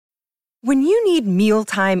When you need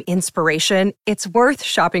mealtime inspiration, it's worth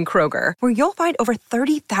shopping Kroger, where you'll find over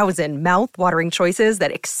 30,000 mouth-watering choices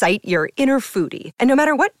that excite your inner foodie. And no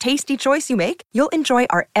matter what tasty choice you make, you'll enjoy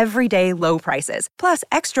our everyday low prices, plus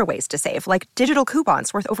extra ways to save, like digital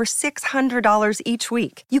coupons worth over $600 each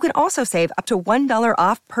week. You can also save up to $1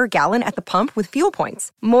 off per gallon at the pump with fuel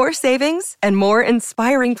points. More savings and more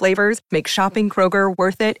inspiring flavors make shopping Kroger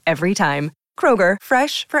worth it every time. Kroger,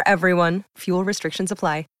 fresh for everyone. Fuel restrictions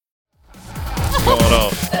apply. Going on.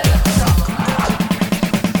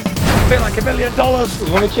 Pay like $1 million.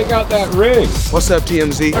 Want to check out that ring? What's up,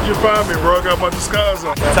 TMZ? How'd you find me, bro? I got my disguise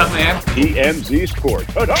on. What's up, man? TMZ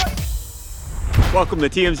Sports. Welcome to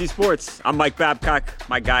TMZ Sports. I'm Mike Babcock.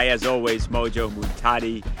 My guy, as always, Mojo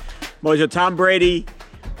Muhtadi. Mojo, Tom Brady,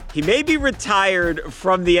 he may be retired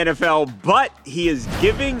from the NFL, but he is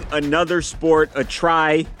giving another sport a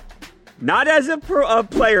try. Not as a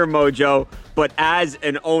player, Mojo, but as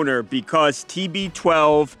an owner, because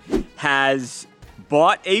TB12 has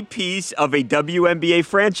bought a piece of a WNBA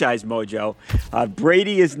franchise, Mojo.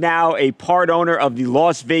 Brady is now a part owner of the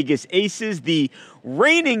Las Vegas Aces, the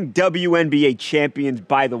reigning WNBA champions,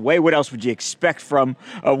 by the way. What else would you expect from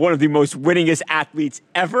one of the most winningest athletes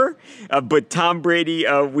ever? But Tom Brady,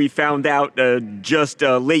 we found out just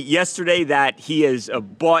late yesterday that he has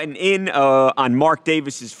bought in on Mark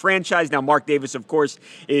Davis's franchise. Now, Mark Davis, of course,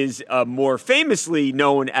 is more famously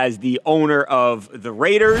known as the owner of the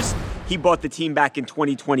Raiders. He bought the team back in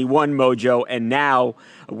 2021, Mojo, and now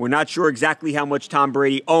we're not sure exactly how much Tom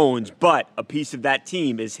Brady owns, but a piece of that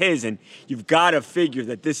team is his, and you've got to figure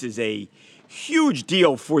that this is a huge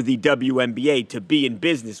deal for the WNBA to be in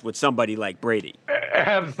business with somebody like Brady.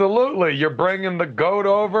 Absolutely. You're bringing the GOAT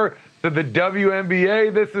over to the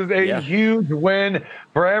WNBA. This is a huge win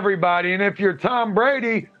for everybody, and if you're Tom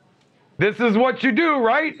Brady, this is what you do,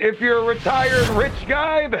 right? If you're a retired rich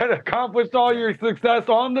guy that accomplished all your success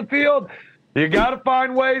on the field, you got to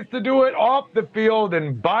find ways to do it off the field,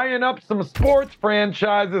 and buying up some sports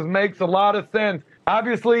franchises makes a lot of sense.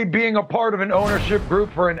 Obviously, being a part of an ownership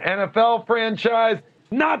group for an NFL franchise,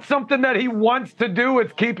 not something that he wants to do.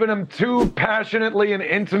 It's keeping him too passionately and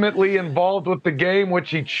intimately involved with the game,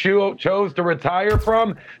 which he chose to retire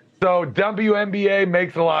from. So WNBA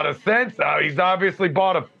makes a lot of sense. He's obviously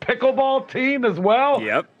bought a pickleball team as well.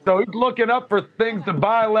 Yep. So he's looking up for things to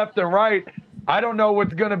buy left and right. I don't know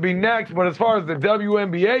what's going to be next, but as far as the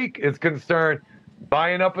WNBA is concerned,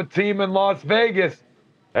 buying up a team in Las Vegas,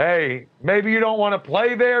 hey, maybe you don't want to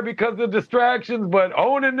play there because of distractions, but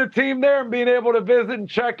owning the team there and being able to visit and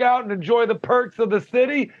check out and enjoy the perks of the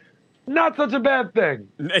city, not such a bad thing.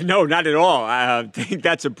 No, not at all. I think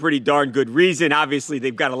that's a pretty darn good reason. Obviously,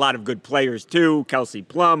 they've got a lot of good players, too. Kelsey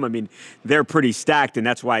Plum, I mean, they're pretty stacked, and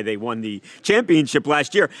that's why they won the championship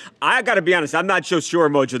last year. I got to be honest, I'm not so sure,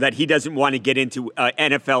 Mojo, that he doesn't want to get into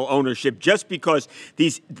NFL ownership just because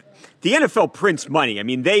the NFL prints money. I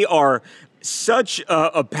mean, they are such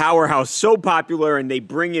a powerhouse, so popular, and they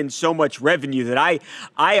bring in so much revenue that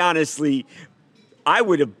I honestly – I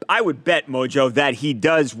would bet, Mojo, that he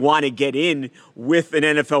does want to get in with an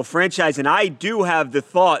NFL franchise. And I do have the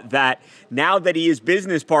thought that now that he is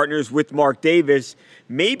business partners with Mark Davis,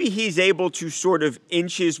 maybe he's able to sort of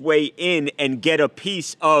inch his way in and get a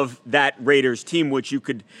piece of that Raiders team, which you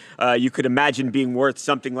could imagine being worth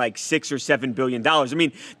something like $6 or $7 billion. I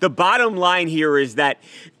mean, the bottom line here is that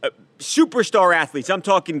superstar athletes, I'm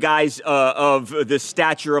talking guys of the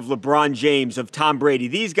stature of LeBron James, of Tom Brady.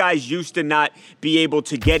 These guys used to not be able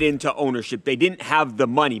to get into ownership. They didn't have the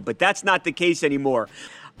money, but that's not the case anymore.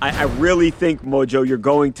 I really think, Mojo, you're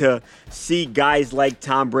going to see guys like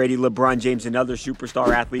Tom Brady, LeBron James, and other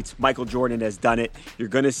superstar athletes. Michael Jordan has done it. You're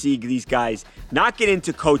going to see these guys not get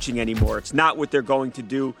into coaching anymore. It's not what they're going to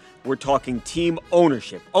do. We're talking team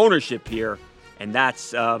ownership here. And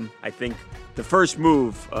that's, I think, the first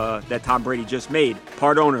move that Tom Brady just made.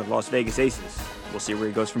 Part owner of Las Vegas Aces. We'll see where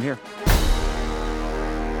he goes from here.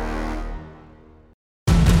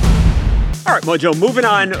 All right, Mojo, moving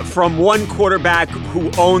on from one quarterback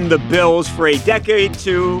who owned the Bills for a decade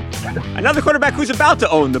to another quarterback who's about to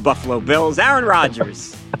own the Buffalo Bills, Aaron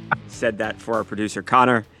Rodgers. Said that for our producer,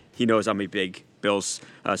 Connor. He knows I'm a big Bills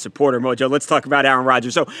supporter. Mojo, let's talk about Aaron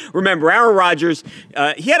Rodgers. So remember, Aaron Rodgers,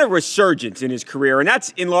 he had a resurgence in his career, and that's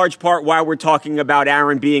in large part why we're talking about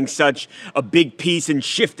Aaron being such a big piece in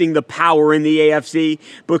shifting the power in the AFC,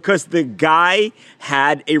 because the guy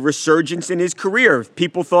had a resurgence in his career.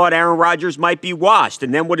 People thought Aaron Rodgers might be washed,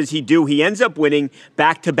 and then what does he do? He ends up winning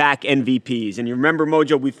back-to-back MVPs. And you remember,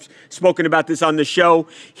 Mojo, we've spoken about this on the show.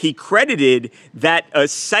 He credited that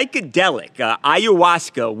psychedelic,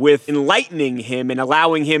 ayahuasca, with enlightening him and allowing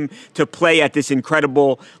allowing him to play at this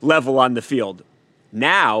incredible level on the field.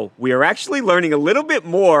 Now, we are actually learning a little bit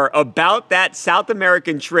more about that South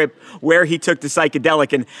American trip where he took the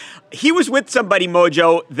psychedelic. And he was with somebody,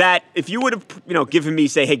 Mojo, that if you would have, given me,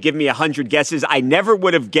 say, hey, give me 100 guesses, I never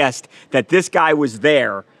would have guessed that this guy was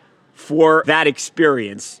there for that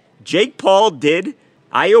experience. Jake Paul did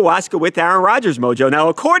ayahuasca with Aaron Rodgers, Mojo. Now,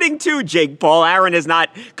 according to Jake Paul, Aaron has not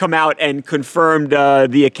come out and confirmed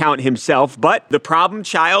the account himself, but the problem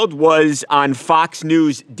child was on Fox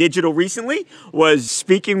News Digital recently, was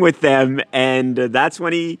speaking with them, and that's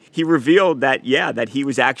when he revealed that, that he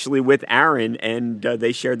was actually with Aaron, and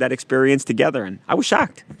they shared that experience together, and I was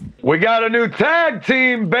shocked. We got a new tag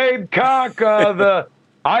team, Babe Cock, the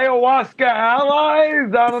Ayahuasca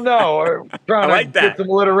Allies? I don't know. We're trying to get some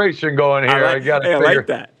alliteration going here. I like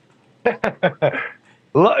that.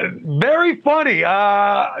 Very funny.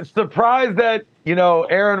 Surprised that,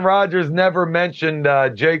 Aaron Rodgers never mentioned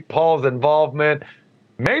Jake Paul's involvement.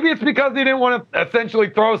 Maybe it's because he didn't want to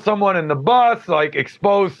essentially throw someone in the bus, like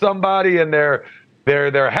expose somebody and their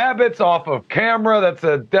habits off of camera. That's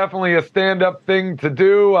definitely a stand-up thing to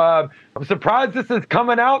do. I'm surprised this is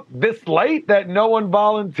coming out this late, that no one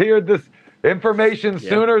volunteered this information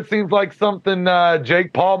sooner. It seems like something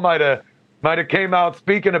Jake Paul might have came out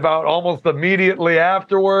speaking about almost immediately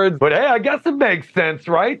afterwards. But hey, I guess it makes sense,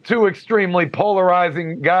 right? Two extremely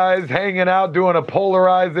polarizing guys hanging out, doing a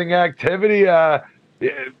polarizing activity.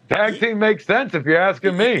 Tag team makes sense if you're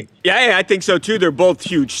asking me. Yeah, I think so too. They're both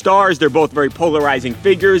huge stars. They're both very polarizing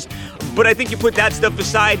figures. But I think you put that stuff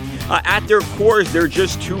aside, at their cores, they're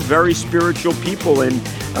just two very spiritual people. And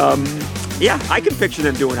I can picture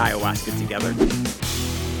them doing ayahuasca together.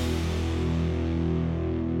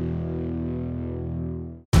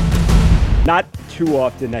 Not too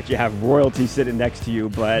often that you have royalty sitting next to you,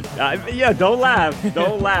 but don't laugh.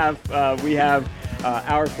 Don't laugh. We have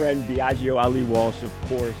our friend Biagio Ali Walsh, of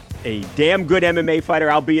course, a damn good MMA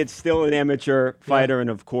fighter, albeit still an amateur fighter. And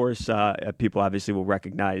of course, people obviously will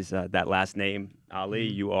recognize that last name, Ali.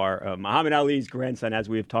 You are Muhammad Ali's grandson, as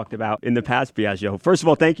we have talked about in the past, Biagio. First of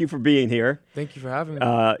all, thank you for being here. Thank you for having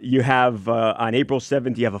me. You have, on April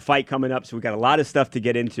 7th, you have a fight coming up, so we got a lot of stuff to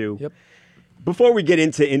get into. Yep. Before we get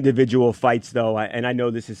into individual fights, though, and I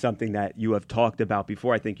know this is something that you have talked about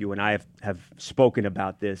before, I think you and I have spoken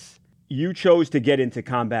about this. You chose to get into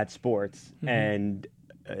combat sports, and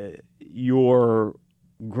your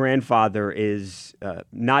grandfather is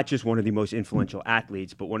not just one of the most influential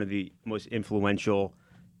athletes, but one of the most influential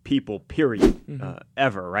people, period,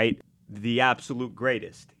 ever, right? The absolute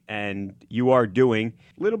greatest. And you are doing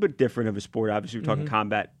a little bit different of a sport. Obviously, we're talking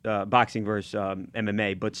combat, boxing versus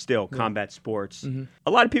MMA, but still combat sports.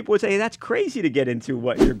 A lot of people would say, hey, that's crazy to get into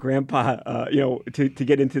what your grandpa, to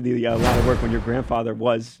get into the line of work when your grandfather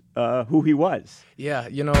was who he was. Yeah,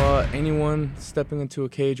 anyone stepping into a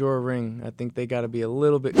cage or a ring, I think they got to be a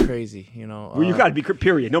little bit crazy, Well, you got to be,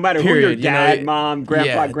 period. No matter who your dad, mom,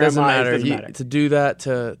 grandpa, grandma, doesn't matter. It doesn't matter. To do that,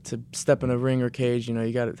 to step in a ring or cage,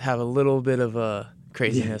 you got to have a little bit of a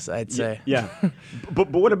craziness, I'd say. Yeah.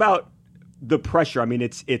 But what about the pressure? I mean,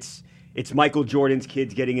 it's Michael Jordan's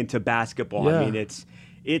kids getting into basketball. Yeah. I mean,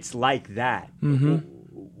 it's like that.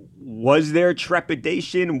 Was there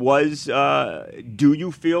trepidation? Do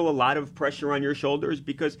you feel a lot of pressure on your shoulders?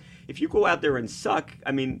 Because if you go out there and suck,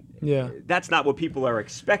 I mean, that's not what people are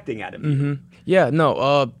expecting out of you. Yeah,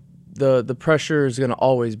 no, the pressure is going to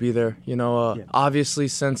always be there. Obviously,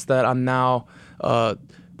 since that I'm now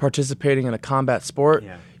participating in a combat sport,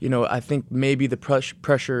 I think maybe the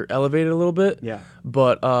pressure elevated a little bit. Yeah.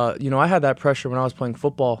 But, I had that pressure when I was playing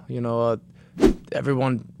football.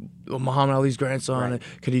 Everyone, Muhammad Ali's grandson,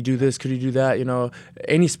 could he do this, could he do that?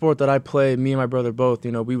 Any sport that I play, me and my brother both,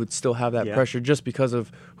 we would still have that pressure just because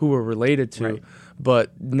of who we're related to. Right.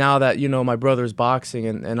 But now that, my brother's boxing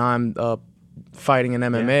and I'm fighting in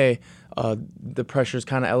MMA, the pressure's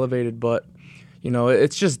kind of elevated. But,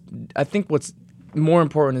 it's just, I think what's more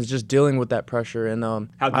important is just dealing with that pressure. And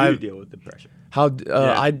how do you deal with the pressure? I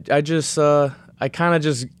kind of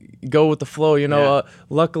just go with the flow.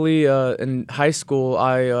 Luckily in high school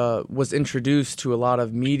I was introduced to a lot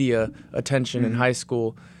of media attention in high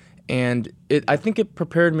school, and I think it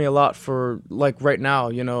prepared me a lot for like right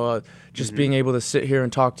now. Just being able to sit here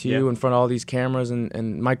and talk to you in front of all these cameras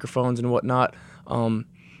and microphones and whatnot.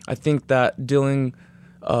 I think that dealing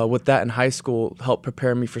with that in high school helped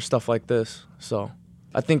prepare me for stuff like this. So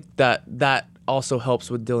I think that also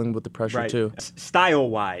helps with dealing with the pressure too.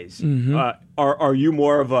 Style-wise, are you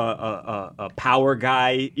more of a power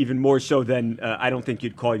guy, even more so than I don't think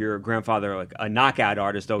you'd call your grandfather like a knockout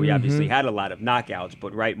artist, though he obviously had a lot of knockouts,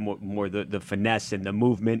 but more the finesse and the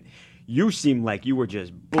movement. you seem like you were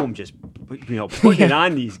just boom, just putting it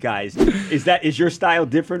on these guys. Is your style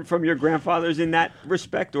different from your grandfather's in that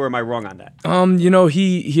respect, or am I wrong on that?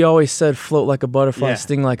 He always said float like a butterfly,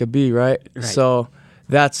 sting like a bee, right? So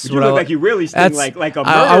that's but what you look like you really sting like a murder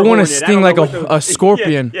I want to hornet. sting like a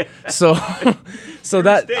scorpion. So so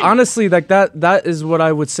that honestly, like that is what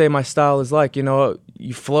I would say my style is like.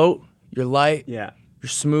 You float, you're light, you're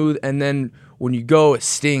smooth, and then when you go, it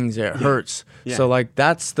stings, it hurts. So like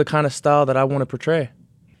that's the kind of style that I want to portray.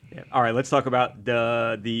 Yeah. All right, let's talk about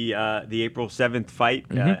the April 7th fight.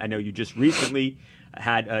 I know you just recently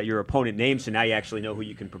had your opponent named, so now you actually know who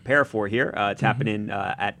you can prepare for here. It's happening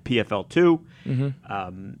at PFL 2.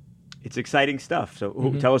 It's exciting stuff.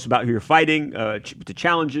 So tell us about who you're fighting, the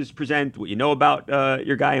challenges present, what you know about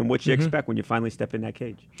your guy, and what you expect when you finally step in that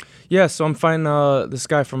cage. Yeah, so I'm fighting this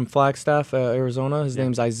guy from Flagstaff, Arizona. His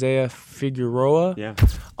name's Isaiah Figueroa.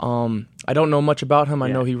 I don't know much about him. I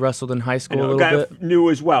know he wrestled in high school a little bit. New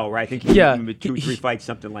as well, right? I think he had 2 or 3 fights,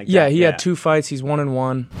 something like that. Yeah, he had 2 fights. He's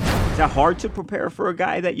 1-1. Is that hard to prepare for a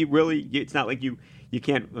guy that it's not like you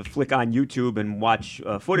can't flick on YouTube and watch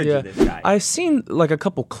footage of this guy? I've seen like a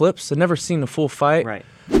couple clips. I've never seen a full fight. Right.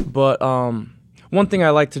 But one thing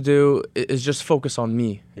I like to do is just focus on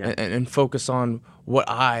me and focus on what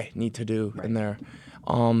I need to do in there.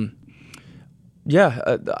 I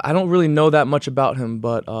don't really know that much about him,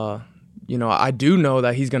 but I do know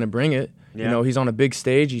that he's going to bring it. He's on a big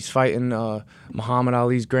stage. He's fighting Muhammad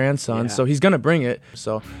Ali's grandson, so he's going to bring it.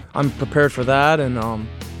 So I'm prepared for that, and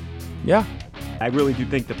I really do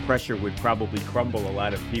think the pressure would probably crumble a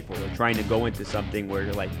lot of people. They're trying to go into something where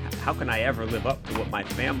you're like, how can I ever live up to what my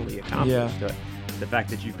family accomplished? The fact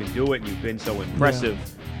that you can do it and you've been so impressive,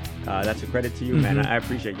 that's a credit to you, man. I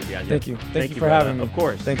appreciate you guys. Thank you. Thank you for having me. Of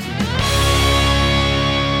course. Thank you.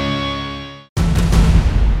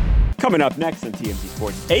 Coming up next on TMZ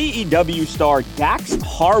Sports, AEW star Dax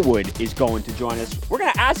Harwood is going to join us. We're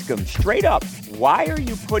going to ask him straight up, why are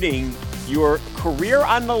you putting your career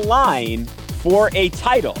on the line for a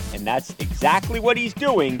title? And that's exactly what he's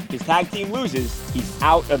doing. His tag team loses. He's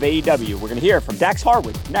out of AEW. We're going to hear from Dax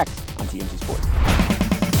Harwood next on TMZ Sports.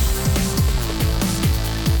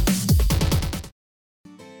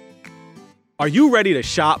 Are you ready to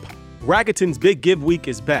shop? Rakuten's Big Give Week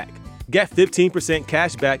is back. Get 15%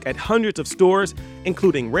 cash back at hundreds of stores,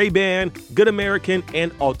 including Ray-Ban, Good American,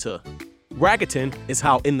 and Ulta. Rakuten is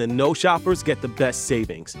how in-the-know shoppers get the best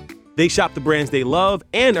savings. They shop the brands they love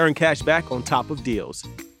and earn cash back on top of deals.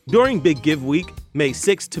 During Big Give Week, May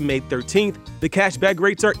 6th to May 13th, the cashback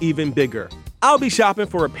rates are even bigger. I'll be shopping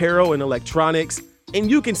for apparel and electronics,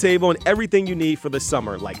 and you can save on everything you need for the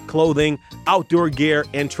summer, like clothing, outdoor gear,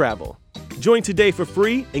 and travel. Join today for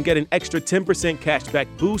free and get an extra 10% cashback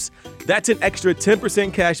boost. That's an extra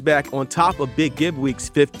 10% cashback on top of Big Give Week's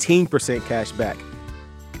 15% cashback.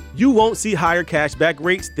 You won't see higher cashback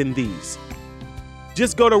rates than these.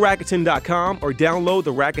 Just go to Rakuten.com or download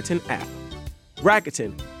the Rakuten app.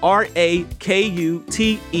 Rakuten, Rakuten.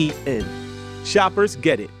 Shoppers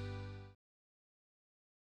get it.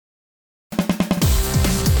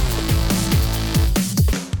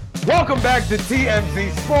 Welcome back to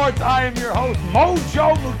TMZ Sports. I am your host,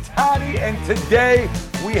 Mojo Mutati, and today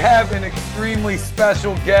we have an extremely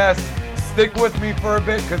special guest. Stick with me for a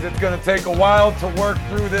bit because it's going to take a while to work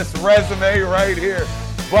through this resume right here.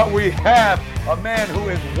 But we have a man who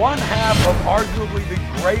is one half of arguably the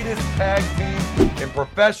greatest tag team in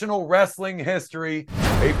professional wrestling history,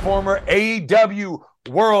 a former AEW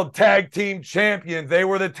World Tag Team Champion. They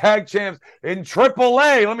were the tag champs in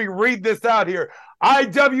AAA. Let me read this out here.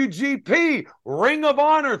 IWGP, Ring of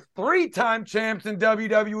Honor, 3-time champs in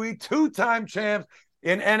WWE, 2-time champs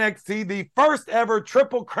in NXT, the first ever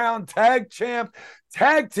Triple Crown Tag Champ,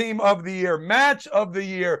 Tag Team of the Year, Match of the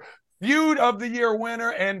Year, Feud of the Year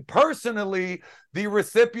winner, and personally, the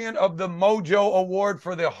recipient of the Mojo Award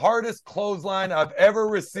for the hardest clothesline I've ever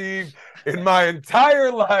received in my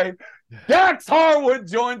entire life. Dax Harwood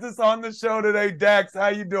joins us on the show today. Dax, how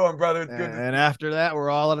you doing, brother? It's good to see you. And after that, we're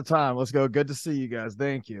all out of time. Let's go. Good to see you guys.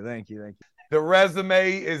 Thank you. The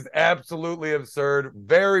resume is absolutely absurd.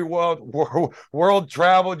 Very well world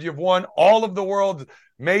traveled. You've won all of the world's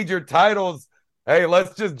major titles. Hey,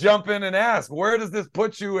 let's just jump in and ask, where does this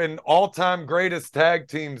put you in all-time greatest tag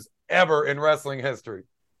teams ever in wrestling history?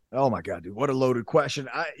 Oh my God, dude, what a loaded question.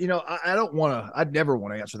 I'd never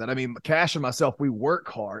want to answer that. I mean, Cash and myself, we work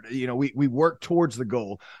hard. We work towards the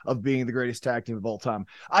goal of being the greatest tag team of all time.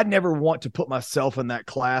 I'd never want to put myself in that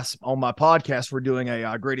class. On my podcast, we're doing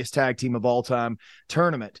a greatest tag team of all time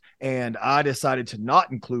tournament. And I decided to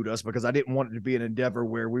not include us because I didn't want it to be an endeavor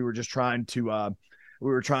where we were just trying to,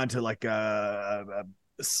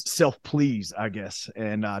 self-please, I guess,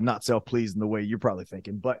 and not self-please in the way you're probably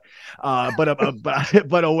thinking, but a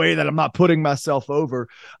way that I'm not putting myself over,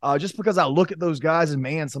 just because I look at those guys and,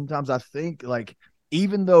 man, sometimes I think, like,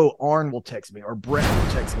 even though Arn will text me or Brett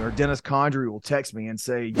will text me or Dennis Condrey will text me and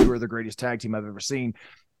say, you are the greatest tag team I've ever seen,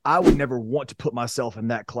 I would never want to put myself in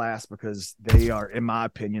that class, because they are, in my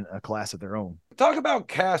opinion, a class of their own. Talk about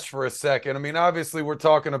Cash for a second. I mean, obviously we're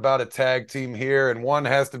talking about a tag team here, and one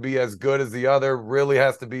has to be as good as the other, really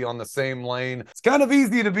has to be on the same lane. It's kind of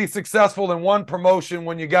easy to be successful in one promotion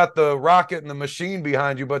when you got the rocket and the machine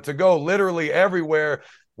behind you, but to go literally everywhere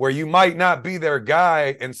where you might not be their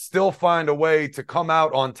guy and still find a way to come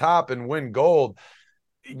out on top and win gold,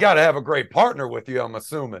 you got to have a great partner with you, I'm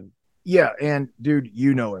assuming. Yeah, and dude,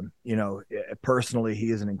 you know him. Personally, he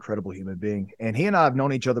is an incredible human being, and he and I have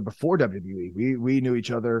known each other before WWE. We knew each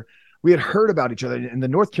other. We had heard about each other in the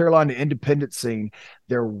North Carolina independent scene.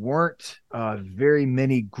 There weren't very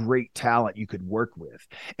many great talent you could work with,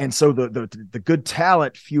 and so the good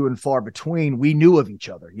talent, few and far between. We knew of each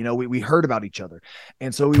other. We heard about each other,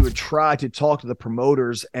 and so we would try to talk to the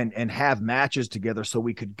promoters and have matches together so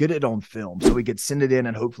we could get it on film, so we could send it in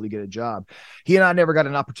and hopefully get a job. He and I never got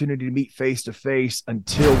an opportunity to meet face to face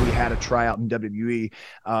until we had a tryout in WWE,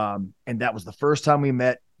 and that was the first time we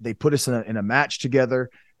met. They put us in a match together.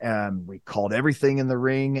 We called everything in the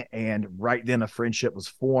ring, and right then a friendship was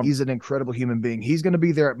formed. He's an incredible human being. He's going to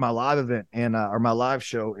be there at my live event or my live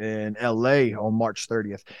show in LA on March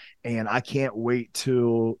 30th. And I can't wait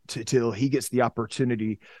till he gets the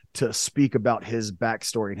opportunity to speak about his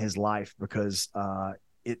backstory and his life, because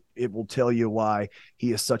it will tell you why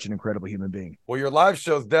he is such an incredible human being. Well, your live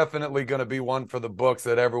show is definitely going to be one for the books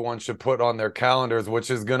that everyone should put on their calendars, which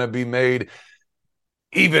is going to be made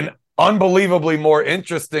even unbelievably more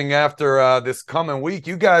interesting after this coming week.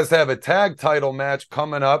 You guys have a tag title match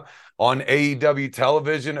coming up on AEW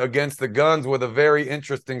television against the Guns, with a very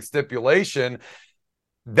interesting stipulation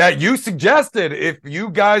that you suggested. If you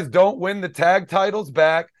guys don't win the tag titles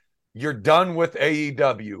back, you're done with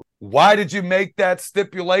AEW. Why did you make that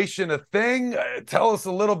stipulation a thing? Tell us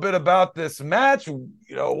a little bit about this match.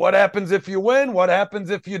 What happens if you win? What happens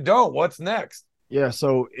if you don't? What's next? Yeah,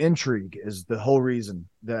 so intrigue is the whole reason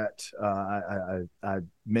that I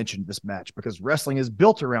mentioned this match, because wrestling is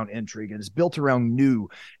built around intrigue, and it's built around new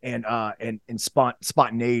and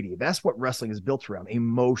spontaneity. That's what wrestling is built around: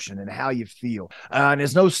 emotion and how you feel. And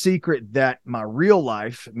it's no secret that my real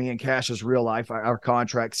life, me and Cash's real life, our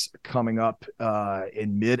contract's coming up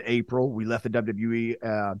in mid-April. We left the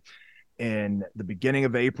WWE in the beginning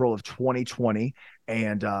of April of 2020,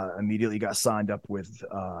 and immediately got signed up with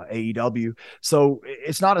AEW. So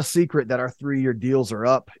it's not a secret that our 3-year deals are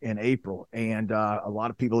up in April, and a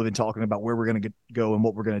lot of people have been talking about where we're going to go and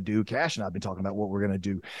what we're going to do. Cash and I have been talking about what we're going to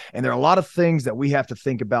do, and there are a lot of things that we have to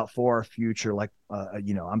think about for our future. Like,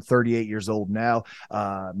 I'm 38 years old now.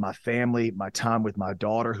 My family, my time with my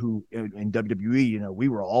daughter, who in WWE, we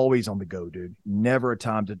were always on the go, dude. Never a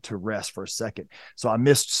time to rest for a second. So I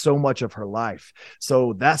missed so much of her life.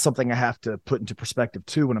 So that's something I have to put into perspective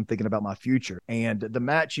too when I'm thinking about my future. And the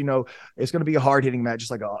match, it's going to be a hard-hitting match,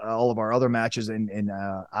 just like all of our other matches. And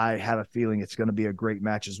I have a feeling it's going to be a great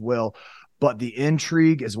match as well. But the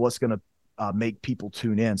intrigue is what's going to make people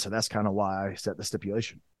tune in. So that's kind of why I set the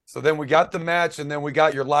stipulation. So then we got the match, and then we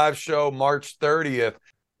got your live show March 30th.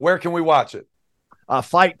 Where can we watch it?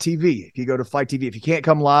 Fight TV. If you go to Fight TV, if you can't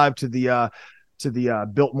come live to the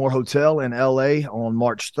Biltmore Hotel in LA on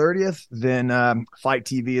March 30th, then Fight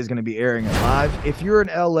TV is going to be airing it live. If you're in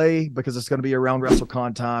LA, because it's going to be around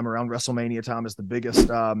WrestleCon time, around WrestleMania time, it's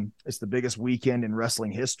the biggest weekend in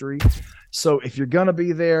wrestling history. So if you're going to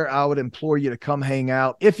be there, I would implore you to come hang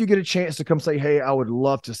out. If you get a chance to come say, hey, I would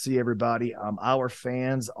love to see everybody. Our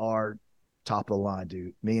fans are top of the line,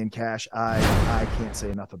 dude. Me and Cash, I can't say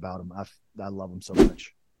enough about them. I love them so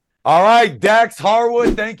much. All right, Dax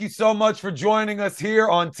Harwood, thank you so much for joining us here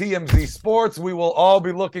on TMZ Sports. We will all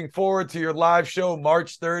be looking forward to your live show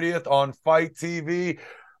March 30th on Fight TV.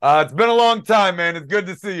 It's been a long time, man. It's good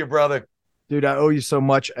to see you, brother. Dude, I owe you so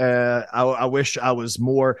much. I wish I was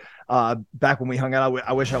more, back when we hung out,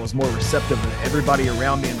 I wish I was more receptive to everybody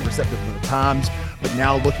around me and receptive to the times. But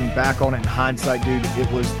now looking back on it in hindsight, dude,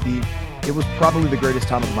 it was probably the greatest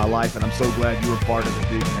time of my life. And I'm so glad you were part of it,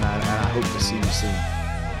 dude. And I hope to see you soon.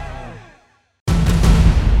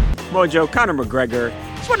 Mojo, Conor McGregor,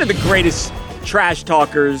 he's one of the greatest trash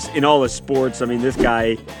talkers in all of sports. I mean, this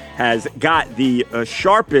guy has got the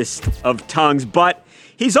sharpest of tongues, but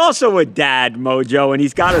he's also a dad, Mojo, and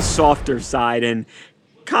he's got a softer side, and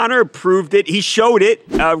Conor proved it. He showed it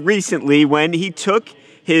recently when he took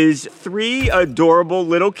his 3 adorable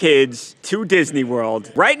little kids to Disney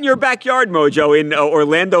World, right in your backyard, Mojo, in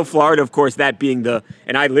Orlando, Florida. Of course, that being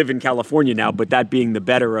and I live in California now, but that being the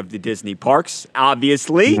better of the Disney parks,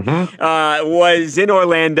 obviously, was in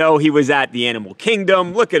Orlando. He was at the Animal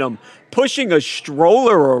Kingdom. Look at him pushing a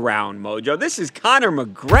stroller around, Mojo. This is Conor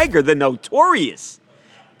McGregor, the notorious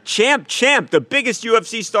champ, the biggest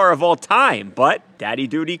UFC star of all time, but daddy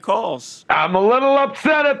duty calls. I'm a little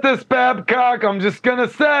upset at this, Babcock. I'm just going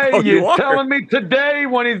to say, you're telling me today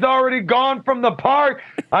when he's already gone from the park.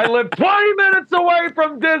 I live 20 minutes away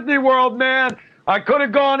from Disney World, man. I could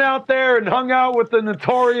have gone out there and hung out with the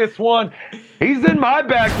notorious one. He's in my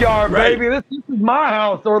backyard, baby. This is my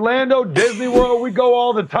house. Orlando, Disney World, we go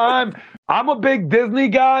all the time. I'm a big Disney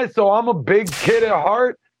guy, so I'm a big kid at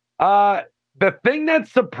heart. The thing that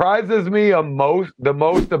surprises me the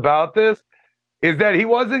most about this is that he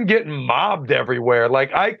wasn't getting mobbed everywhere.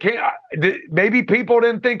 Like, maybe people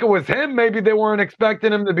didn't think it was him. Maybe they weren't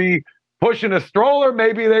expecting him to be pushing a stroller.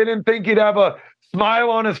 Maybe they didn't think he'd have a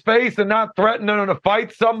smile on his face and not threatening to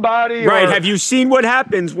fight somebody. Right. Have you seen what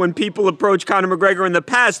happens when people approach Conor McGregor in the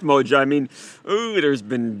past, Mojo? I mean, there's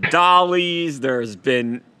been dollies. There's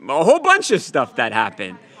been a whole bunch of stuff that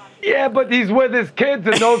happened. Yeah, but he's with his kids,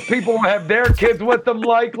 and those people have their kids with them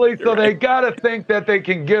likely, so they got to think that they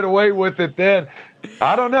can get away with it then.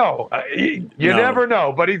 I don't know. You never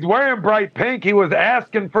know, but he's wearing bright pink. He was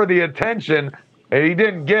asking for the attention, and he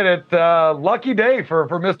didn't get it. Lucky day for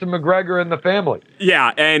Mr. McGregor and the family.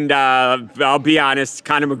 Yeah, and I'll be honest,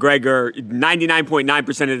 Conor McGregor,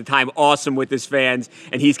 99.9% of the time, awesome with his fans,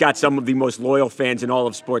 and he's got some of the most loyal fans in all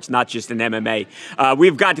of sports, not just in MMA.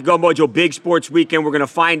 We've got to go, Mojo, big sports weekend. We're going to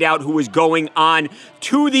find out who is going on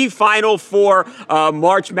to the Final Four.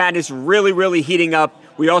 March Madness really, really heating up.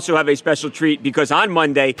 We also have a special treat because on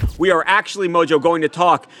Monday, we are actually, Mojo, going to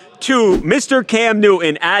talk to Mr. Cam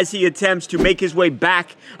Newton as he attempts to make his way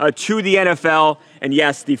back to the NFL. And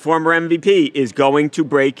yes, the former MVP is going to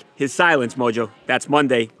break his silence, Mojo. That's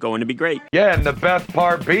Monday. Going to be great. Yeah, and the best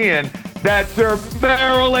part being that Sir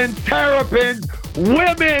Maryland Terrapins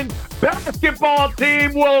women's basketball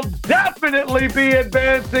team will definitely be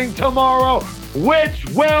advancing tomorrow, which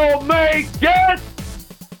will make it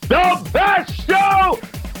the best show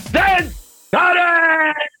since